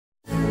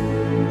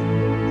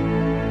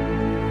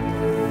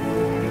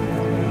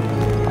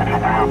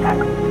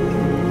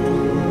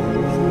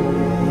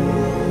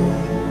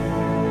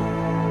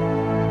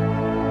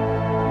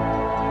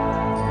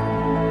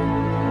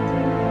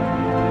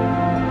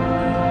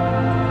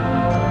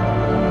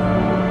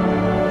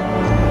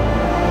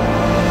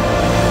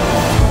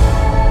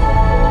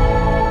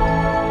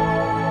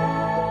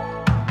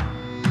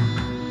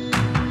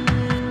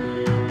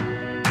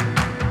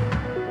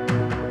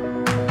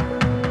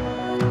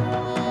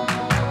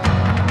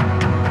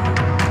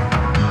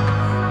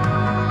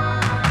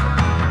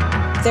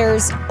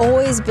There's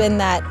always been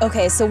that,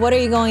 okay, so what are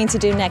you going to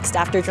do next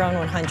after drone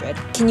 100?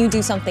 Can you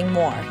do something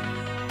more?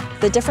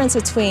 The difference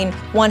between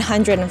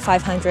 100 and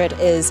 500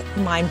 is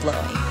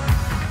mind-blowing.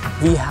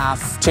 We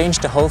have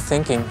changed the whole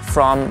thinking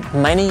from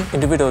many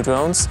individual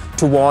drones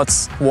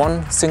towards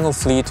one single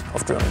fleet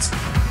of drones.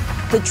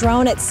 The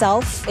drone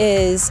itself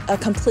is a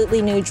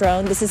completely new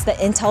drone. This is the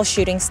Intel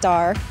Shooting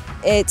Star.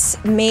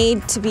 It's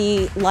made to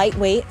be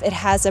lightweight. It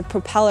has a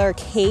propeller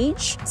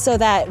cage so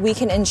that we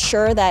can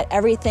ensure that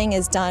everything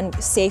is done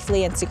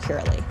safely and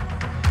securely.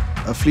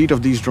 A fleet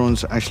of these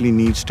drones actually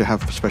needs to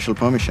have special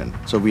permission.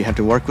 So we had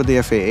to work with the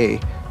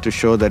FAA to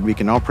show that we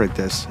can operate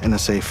this in a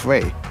safe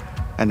way.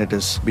 And it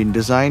has been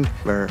designed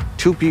where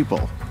 2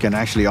 people can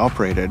actually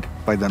operate it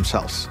by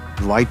themselves.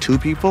 Why 2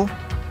 people?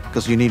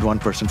 Because you need 1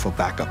 person for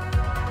backup.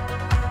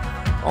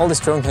 All this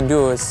drone can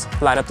do is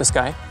light up the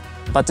sky,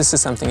 but this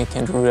is something it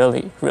can do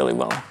really, really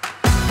well.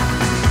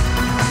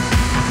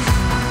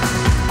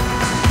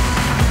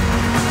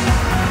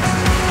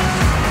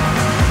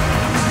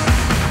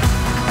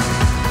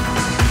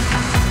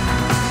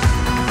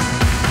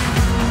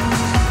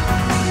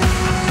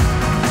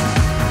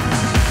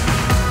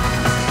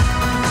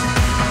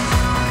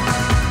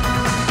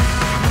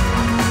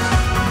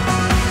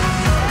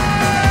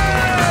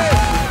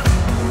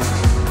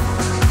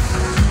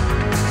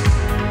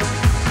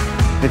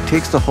 It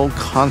takes the whole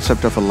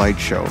concept of a light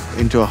show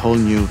into a whole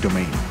new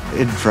domain.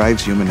 It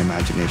drives human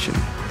imagination.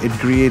 It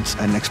creates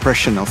an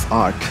expression of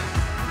art.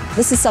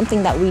 This is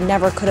something that we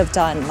never could have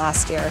done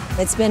last year.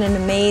 It's been an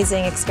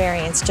amazing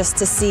experience just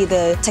to see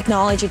the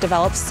technology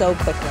develop so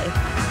quickly.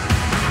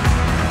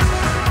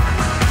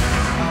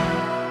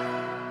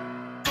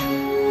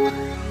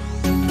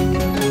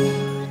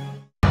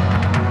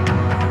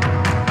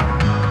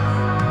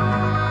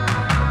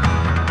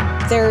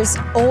 There's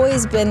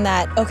always been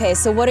that, okay,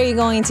 so what are you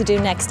going to do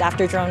next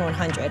after drone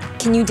 100?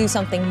 Can you do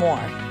something more?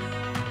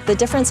 The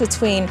difference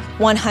between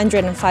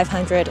 100 and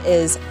 500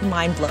 is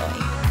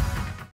mind-blowing.